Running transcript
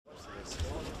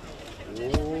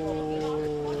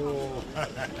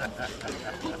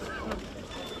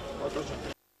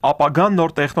Ապագան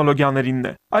նոր տեխնոլոգիաներինն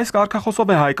է։ Այս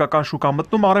կարգախոսով է հայկական շուկա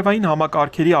մտնում արևային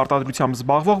համակարգերի արտադրությամբ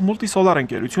զբաղվող Մուլտի Սոլար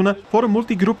ընկերությունը, որը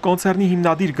Մուլտի Գրուպ կոնցեռնի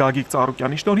հիմնադիր Գագիկ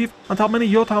Ծառուկյանի շնորհիվ ընդամենը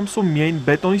 7 ամսում միայն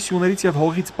բետոնի սյուներից եւ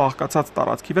հողից բաղկացած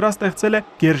տարածքի վրա ստեղծել է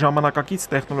գերժամանակակից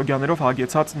տեխնոլոգիաներով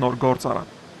հագեցած նոր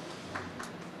գործարան։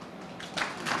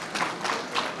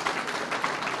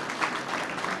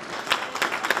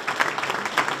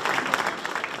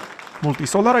 Մուլտի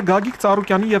Սոլարը Գագիկ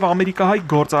Ծառուկյանի եւ ամերիկահայ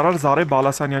գործարար Զարե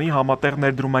Բալասանյանի համատեղ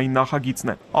ներդրումային նախագիծն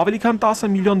է։ Ավելի քան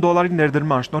 10 միլիոն դոլարի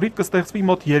ներդրման շնորհիվ կստեղծվի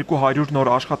մոտ 200 նոր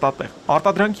աշխատատեղ։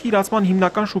 Արտադրանքի իրացման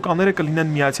հիմնական շուկաները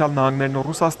կլինեն Միացյալ Նահանգներն ու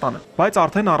Ռուսաստանը, բայց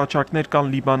արդեն առաջարկներ կան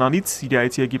Լիբանանից,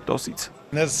 Սիրիայից, Եգիպտոսից։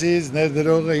 Ներսից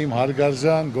ներդրողը իմ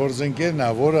հարգարժան գործընկերն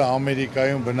է, որը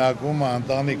Ամերիկայում բնակվում է,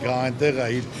 ընտանիքը այնտեղ է,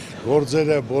 իր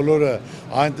գործերը բոլորը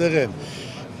այնտեղ են։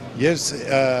 Ես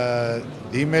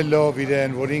դիմելով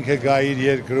իրեն, որ ինքը գա իր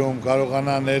երկրում,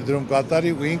 կարողանա ներդրում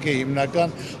կատարի ու ինքը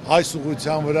հիմնական այս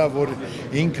ուղղության վրա, որ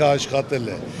ինքը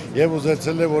աշխատել է եւ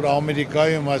ուզեցել է, որ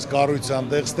Ամերիկայում այս կառույցան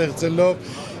տեղ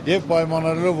ստեղծելով եւ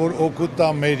պայմանավորելով, որ օգուտ տա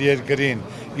մեր երկրին,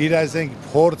 իր այսենք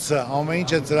փորձը, ամեն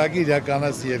ինչը ծրագիր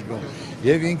իրականացի երկրում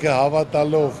եւ ինքը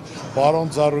հավատալով պարոն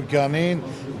Ծառուկյանին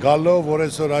գալով, որ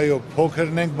այսօր այո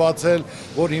փոքրն ենք բացել,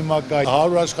 որ հիմա կա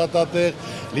 100 աշխատատեղ,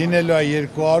 լինելու է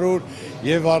 200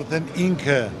 եւ արդեն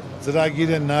ինքը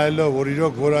ծրագիրը նայելով, որ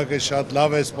իրոք որակը շատ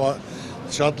լավ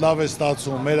է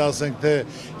ստացվում, մեր ասենք թե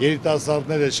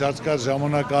երիտասարդները շատ կարճ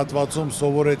ժամանակահատվածում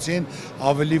սովորեցին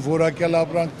ավելի որակյալ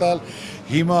ապրանք տալ,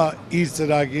 հիմա իր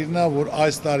ծրագիրն է, որ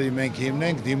այս տարի մենք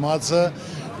հիմնենք դիմացը,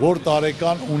 որ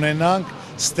տարեկան ունենանք,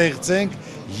 ստեղծենք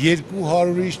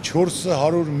 200-ից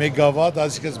 400 մեգավատ,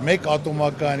 այսինքն մեկ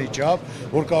ատոմակայանի չափ,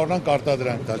 որ կարողանանք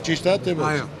արտադրանք տալ։ Ճիշտ է, թե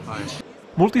ոչ։ Այո։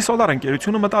 Մուլտի Սոլար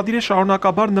ընկերությունը մտադիր է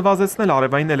շարունակաբար նվազեցնել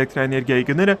արևային էլեկտրաէներգիայի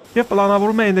գները եւ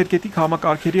պլանավորում է էներգետիկ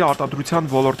համակարգերի արտադրության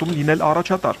ոլորտում լինել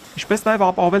առաջատար, ինչպես նաեւ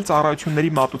ապահովել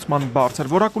ծառայությունների մատուցման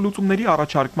բարձր որակ ու լուծումների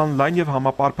առաջարկման լայն եւ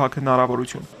համապարփակ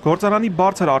հնարավորություն։ Գործարանի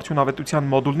բարձր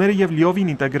արդյունավետության մոդուլները եւ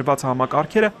լիովին ինտեգրված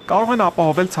համակարգերը կարող են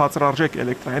ապահովել ցածրարժեք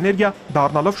էլեկտրաէներգիա,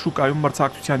 դառնալով շուկայում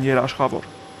մրցակցության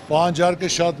երաշխավոր։ Պահանջարկը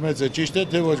շատ մեծ է, ճիշտ է,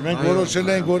 թե ոչ։ Մենք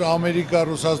որոշել ենք, որ Ամերիկա,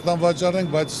 Ռուսաստան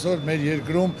վաճառենք, բայց այսօր մեր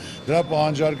երկրում դրա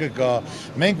պահանջարկը կա։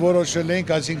 Մենք որոշել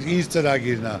ենք, այսինքն ինձ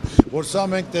ծրագիրն է, որ սա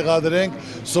մենք տեղադրենք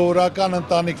սովորական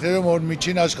ընտանիքներում, որ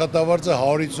միջին աշխատավարձը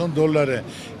 $150 է։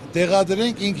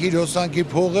 Տեղադրենք ինք իր հոսանքի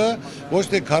փողը ոչ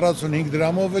թե 45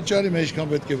 դրամով վճարի,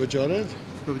 մեջքան պետք է վճարել։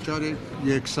 Վճարի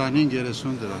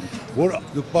 25-30 դրամ։ Որ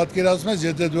դու պատկերացնում ես,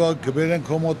 եթե դու գբերեն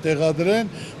քո մոտ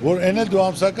տեղադրեն, որ այն էլ դու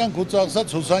ամսական քո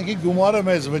ծախսած հոսանքի գումարը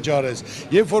մեզ վճարես։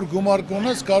 Երբ որ գումար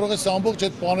կունես, կարող ես ամբողջ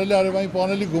այդ պանելի արևային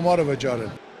պանելի գումարը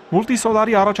վճարել։ Մուլտի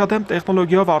Սոլարի առաջադեմ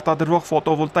տեխնոլոգիայով արտադրվող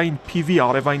ֆոտովոլտային PV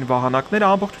արևային վահանակները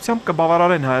ամբողջությամբ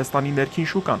կբավարարեն Հայաստանի ներքին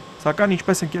շուկան, սակայն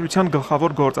ինչպես ընկերության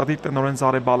գլխավոր գործադիր տնօրեն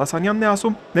Զարե Բալասանյանն է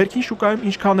ասում, ներքին շուկայում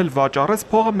ինչքան էլ վաճառես,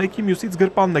 փողը մեկի մյուսից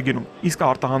գրպանն է գնում, իսկ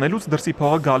արտահանելուց դրսի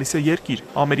փողը գալիս է երկիր։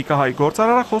 Ամերիկահայ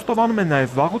գործարարը խոստովանում է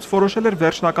նաև վաղուց որոշել էր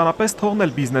վերջնականապես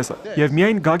թողնել բիզնեսը եւ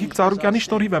միայն Գագիկ Ծառուկյանի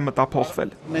շնորհիվ է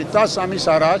մտափոխվել։ Մենք 10 ամիս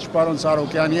առաջ պարոն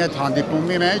Ծառուկյանի հետ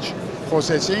հանդիպումի մեջ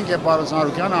խոսեցինք եւ պարոն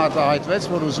Ծառուկյանը արտահայտվեց,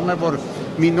 որ ուզում է, որ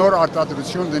մի նոր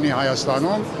արտադրություն դնի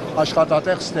Հայաստանում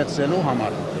աշխատատեղ ստեղծելու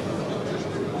համար։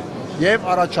 Եվ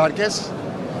առաջարկեց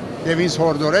եւ ինձ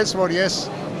հորդորեց, որ ես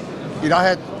իր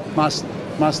հետ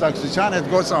մասնակցության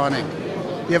այդ գործը անենք։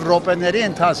 Եվ րոպեների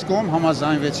ընթացքում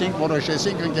համաձայնվեցինք,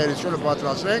 որոշեցինք ընկերությունը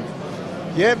պատրաստվենք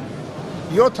եւ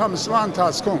 7 ամսվա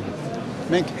ընթացքում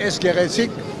մենք այս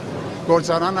գեղեցիկ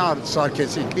գործարանը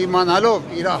արձակեցինք։ Իմանալով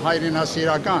իր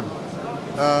հայրենասիրական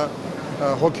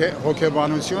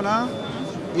հոգեբանությունը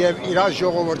եւ իր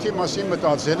ժողովրդի մասին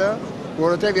մտածելը,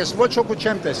 որովհետեւ ես ոչ ոք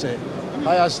չեմ տեսել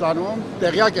Հայաստանում,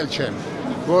 տեղյակ էլ չեմ,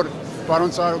 որ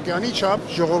պարոն Ծառուկյանի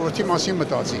չափ ժողովրդի մասին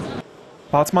մտածի։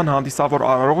 Բացման հանդիսավոր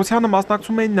արարողությանը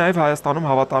մասնակցում էին նաև Հայաստանում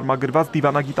հավատարմագրված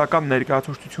դիվանագիտական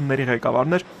ներկայացուցչությունների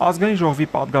ղեկավարներ, ազգային ժողովի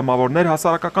պատգամավորներ,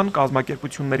 հասարակական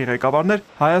կազմակերպությունների ղեկավարներ,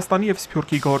 Հայաստանի եւ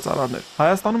Սփյուռքի գործարարներ։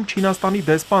 Հայաստանում Չինաստանի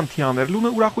դեսպան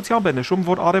Թիաներլունը ուրախությամբ է նշում,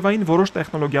 որ արևային որոշ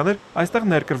տեխնոլոգիաներ այստեղ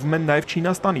ներկրվում են նաև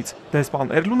Չինաստանից։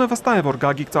 Դեսպան Էրլունը վստահ է, որ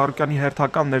Գագիկ Ծառուկյանի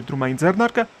հերթական ներդրումային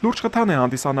ձեռնարկը լուրջ խթան է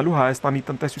հանդիսանալու Հայաստանի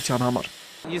տնտեսության համար։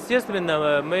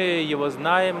 Естественно, мы его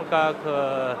знаем как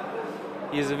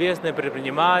известный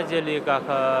предприниматель,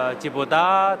 как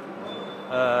депутат,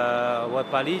 вот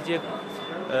политик,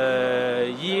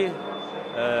 и,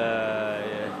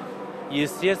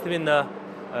 естественно,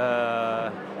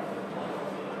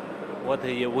 вот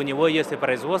у него есть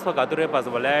производство, которое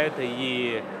позволяет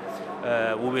и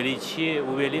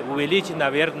увеличить,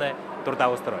 наверное,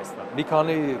 трудоустройство. Մի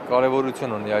քանի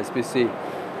կարևորություն ունի այսպիսի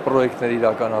պրոյեկտների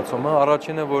իրականացումը։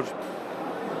 Առաջինը, որ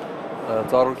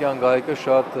Ծառուկյան գայքը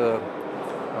շատ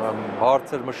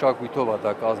բարձր մշակույթով է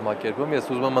դա կազմակերպում։ Ես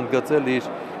ուզում եմ ընդգծել իր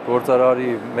գործարարի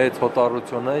մեծ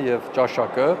հոտառությունը եւ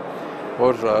ճաշակը,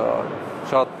 որ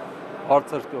շատ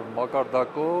բարձր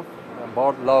մակարդակով,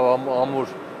 լավ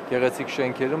ամուր գեղեցիկ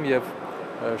շենքերում եւ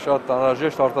շատ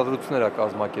անհրաժեշտ արտադրություններ է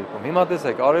կազմակերպում։ Հիմա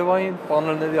տեսեք, արևային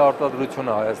պանելների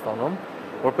արտադրությունը Հայաստանում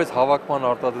որպես հավաքման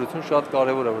արտադրություն շատ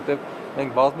կարևոր է, որտեղ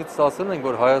մենք բազմիցս ասել ենք,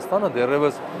 որ Հայաստանը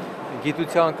դեռևս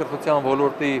գիտության, կրթության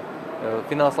ոլորտի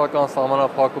ֆինանսական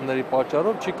սահմանափակումների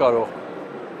պատճառով չի կարող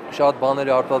շատ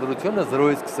բաների արտադրությունը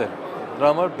զրոյից սկսել։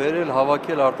 Դրա համար բերել,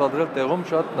 հավաքել, արտադրել տեղում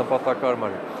շատ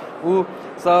նպատակարար է։ Ու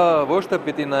սա ոչ թե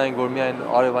պիտի նայենք, որ միայն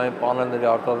արևային պանելների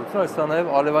արտադրություն, այլ սա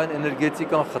նաև արևային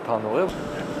էներգետիկան խթանող է։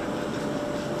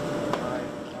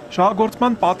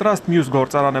 Շահագործման պատրաստ մյուս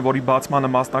գործարան է, որի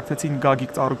բացմանը մասնակցեցին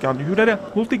Գագիկ Ծառուկյանի հյուրերը,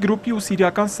 Մուլտի Գրուպի ու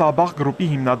սիրիական Սաբաղ գրուպի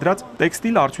հիմնադրած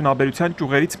տեքստիլ արդյունաբերության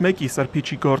ճյուղերից մեկի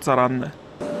սրբիչի գործարանն է։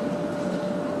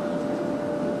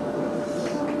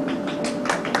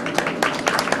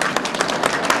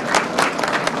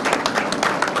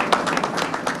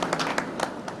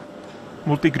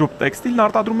 Մուլտի Գրուպ տեքստիլն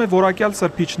արտադրում է որակյալ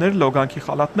սրբիչներ, լոգանքի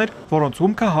խալաթներ, որոնց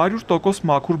հումքը 100%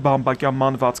 մաքուր բամբակյա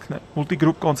մանվածքն է։ Մուլտի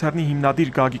Գրուպ կոնցեռնի հիմնադիր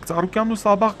Գագիկ Ծառուկյանն ու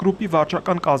Սաբաղ գրուպի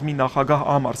վարչական կազմի նախագահ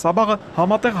Ամար Սաբաղը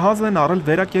համատեղ հանձն են առել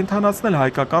վերակենդանացնել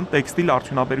հայկական տեքստիլ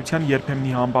արդյունաբերության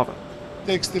երբեմնի համբավը։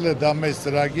 Տեքստիլը դա մեծ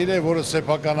ծրագիր է, որը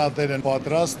սեփականատերն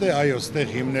պատրաստ է, այո, ստեղ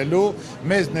հիմնելու,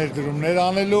 մեծ ներդրումներ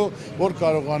անելու, որ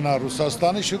կարողանա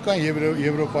Ռուսաստանի շուկան եւ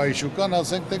Եվրոպայի շուկան,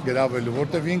 ասենք թե գրավելու,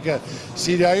 որտեղ ինքը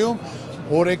Սիրիայում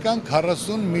օրական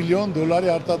 40 միլիոն դոլարի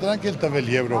արտադրանք էլ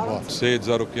տվել Եվրոպա։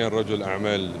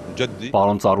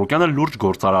 Պարոն Ծառուկյանը լուրջ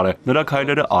գործարար է, նրա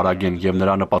քայլերը արագ են եւ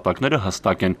նրա նպատակները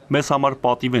հստակ են։ Մեզ համար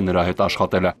պատիվ է նրա հետ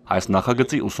աշխատելը։ Այս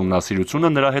նախագծի ուսումնասիրությունը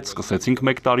նրա հետ սկսեցինք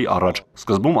 1 տարի առաջ։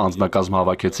 Սկզբում անձնակազմ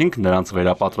հավաքեցինք, նրանց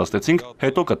վերապատրաստեցինք,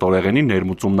 հետո կտորեղենի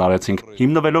ներմուծումն արեցինք։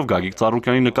 Հիմնվելով Գագիկ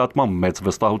Ծառուկյանի նկատմամբ մեծ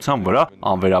վստահության վրա,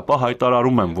 անվերապահ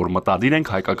հայտարարում եմ, որ մտադիր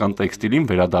ենք հայկական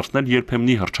տեքստիլին վերադարձնել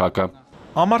երբեմնի հռչակը։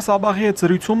 Ամար Սաբաղի հետ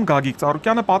զրույցում Գագիկ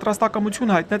Ծառուկյանը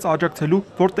պատրաստակամություն հայտնեց աջակցելու,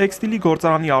 որ տեքստիլի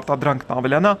գործարանի արտադրանքն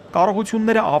ավելանա,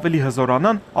 կարողությունները ավելի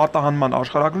հզորանան, արտահանման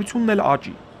աշխարհագրությունն էլ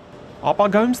աճի։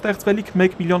 Ապագայում ստեղծվելիք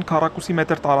 1 միլիոն քառակուսի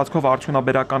մետր տարածքով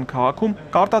արդյունաբերական քաղաքում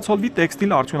կարտացոլվի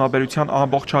տեքստիլ արդյունաբերության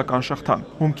ամբողջական շղթան,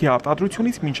 հումքի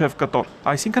արտադրությունից մինչև կտոր,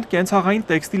 այսինքն կենցաղային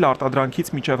տեքստիլ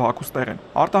արտադրանքից մինչև հագուստեղեն։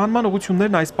 Արտահանման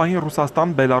ուղղություններն այս պահին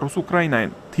Ռուսաստան, Բելարուս, Ուկրաինա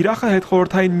են։ Թիրախը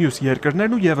հետխորհրդային մյուս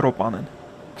երկրներն ու Եվրոպան են։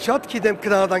 Շատ գիտեմ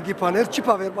քննադատի բաներ, չի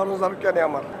բավեր պարոն Ծառուկյանի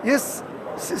համար։ Ես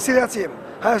սիրիացի եմ,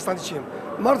 Հայաստանցի եմ։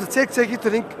 Մարդը ցեք-ցեկի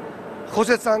դրինք,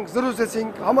 խոսեցանք,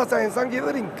 զրուցեցինք, համաձայնեցանք եւ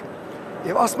դրինք։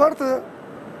 Եվ ասմարտը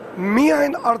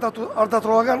միայն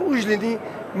արտադրողական ուժ լինի,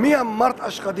 միայն մարդ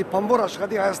աշխատի, բամբոր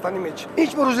աշխատի Հայաստանի մեջ։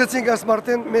 Ինչ որ ուզեցինք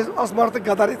ասմարտեն, մեզ ասմարտը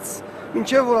գդարեց,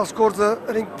 ինչեւ որ ասկորձը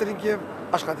դրինք եւ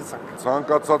աշխատեցանք։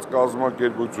 Ցանկացած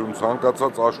կազմակերպություն,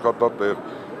 ցանկացած աշխատատեղ,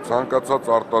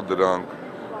 ցանկացած արտադրանք,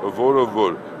 որը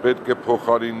որ պետք է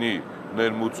փոխարինի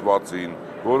ներմուծվածին,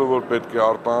 որը որ պետք է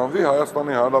արտահանվի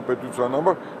Հայաստանի Հանրապետության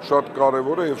համար շատ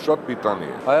կարևոր է եւ շատ պիտանի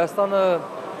է։ Հայաստանը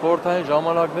խորհրդային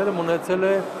ժամանակներում ունեցել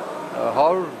է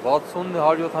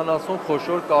 160-170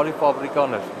 խոշոր կարի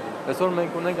ֆաբրիկաներ։ Այսօր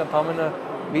մենք ունենք ընդամենը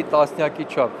մի տասնյակի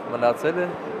չափ մնացել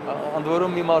են, ընդ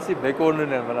որում մի մասի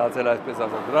բեկորներն են մնացել, այսպես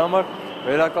ասած։ Դրա համար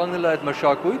վերականգնել այդ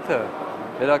մշակույթը,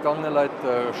 վերականգնել այդ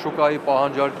շուկայի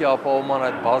պահանջարկի ապահովման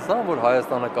այդ բազան, որ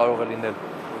Հայաստանը կարող է լինել,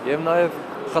 եւ նաեւ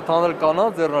խթանել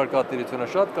կանանց ձեռնարկատիրությունը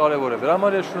շատ կարեւոր է։ Դրա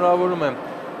համար ես շնորհավորում եմ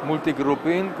Մուլտի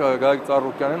Գրուպին, Գագիկ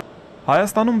Ծառուկյանին։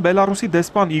 Հայաստանում Բելարուսի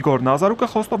դեսպան Իգոր Նազարուկը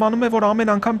խոստովանում է, որ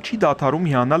ամեն անգամ չի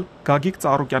դադարում հիանալ Գագիկ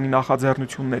Ծառուկյանի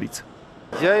նախաձեռնություններից։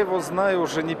 Я его знаю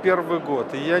уже не первый год,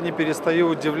 и я не перестаю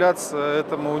удивляться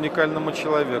этому уникальному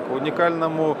человеку.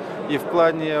 Уникальному и в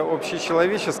плане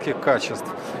общечеловеческих качеств,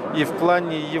 и в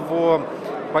плане его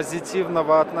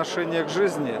позитивного отношения к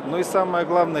жизни. Ну и самое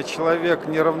главное, человек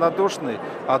неравнодушный,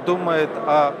 а думает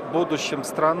о будущем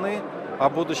страны, о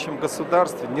будущем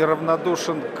государстве,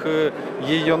 неравнодушен к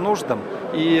ее нуждам.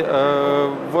 И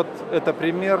вот это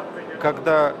пример,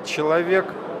 когда человек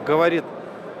говорит: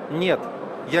 нет,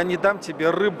 я не дам тебе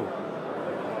рыбу,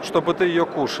 чтобы ты ее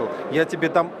кушал. Я тебе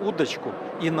дам удочку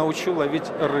и научу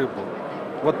ловить рыбу.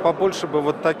 Вот побольше бы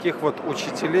вот таких вот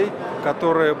учителей,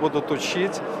 которые будут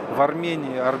учить в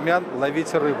Армении армян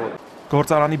ловить рыбу.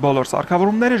 Գործարանի բոլոր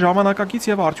սարքավորումները ժամանակակից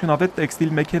եւ արդյունավետ տեքստիլ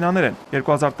մեքենաներ են։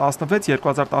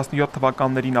 2016-2017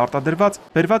 թվականներին արտադրված,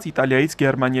 բերված Իտալիայից,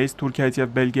 Գերմանիայից, Թուրքիայից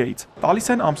եւ Բելգիայից։ Տալիս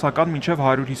են ամսական մինչեւ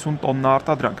 150 տոննա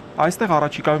արտադրանք։ Այստեղ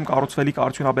առաջիկայում կառուցվելիք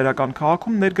արդյունաբերական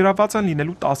քաղաքում ներգրավված են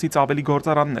լինելու 10-ից ավելի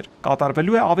գործարաններ։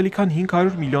 Կատարվելու է ավելի քան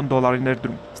 $500 միլիոն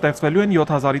ներդրում։ Ստեղծվելու են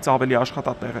 7000-ից ավելի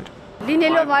աշխատատեղեր։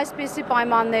 Լինելով այսպիսի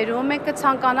պայմաններում մենք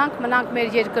կցանկանանք մնանք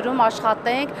մեր երկրում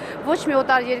աշխատենք, ոչ մի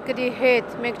օտար երկրի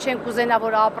հետ մենք չենք ուզենա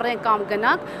որ ապրենք կամ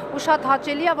գնանք, ու շատ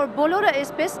հաճելի է որ բոլորը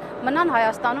այսպես մնան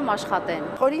Հայաստանում աշխատեն։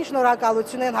 Խորին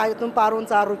շնորհակալություն են հայտնում պարոն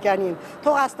Ծառուկյանին,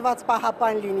 թող Աստված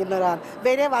պահապան լինի նրան,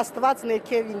 վերև Աստված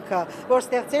ներքև ինքը, որ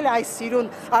ստեղծել է այս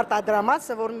սիրուն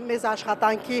արտադրամասը, որ մեզ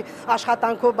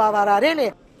աշխատանքով բավարարել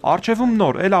է։ Արչևում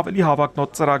նոր, էլ ավելի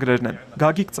հավակնոտ ծրագրերն են։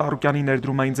 Գագիկ Ծառուկյանի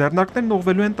ներդրումային ձեռնարկներն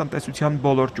ուղղվելու են տնտեսության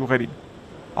բոլոր ճյուղերին։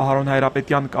 Ահարոն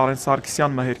Հայրապետյան, Կարեն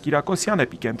Սարգսյան, Մհեր Կիրակոսյան,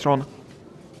 Kentron։